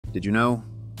Did you know?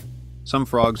 Some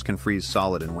frogs can freeze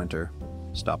solid in winter,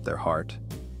 stop their heart,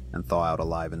 and thaw out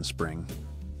alive in spring.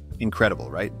 Incredible,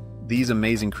 right? These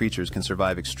amazing creatures can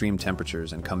survive extreme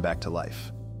temperatures and come back to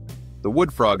life. The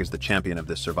wood frog is the champion of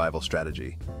this survival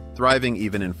strategy, thriving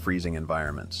even in freezing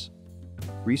environments.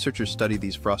 Researchers study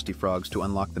these frosty frogs to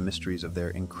unlock the mysteries of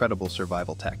their incredible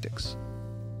survival tactics.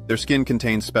 Their skin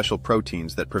contains special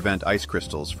proteins that prevent ice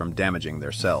crystals from damaging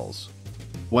their cells.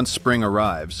 Once spring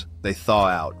arrives, they thaw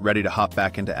out, ready to hop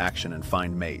back into action and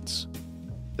find mates.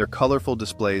 Their colorful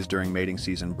displays during mating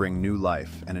season bring new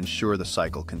life and ensure the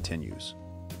cycle continues.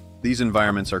 These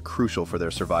environments are crucial for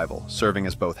their survival, serving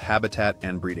as both habitat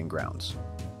and breeding grounds.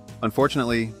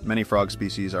 Unfortunately, many frog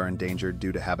species are endangered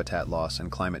due to habitat loss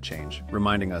and climate change,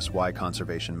 reminding us why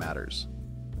conservation matters.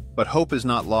 But hope is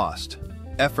not lost.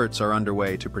 Efforts are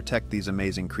underway to protect these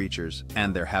amazing creatures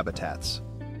and their habitats.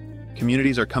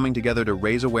 Communities are coming together to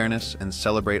raise awareness and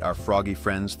celebrate our froggy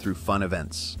friends through fun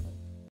events.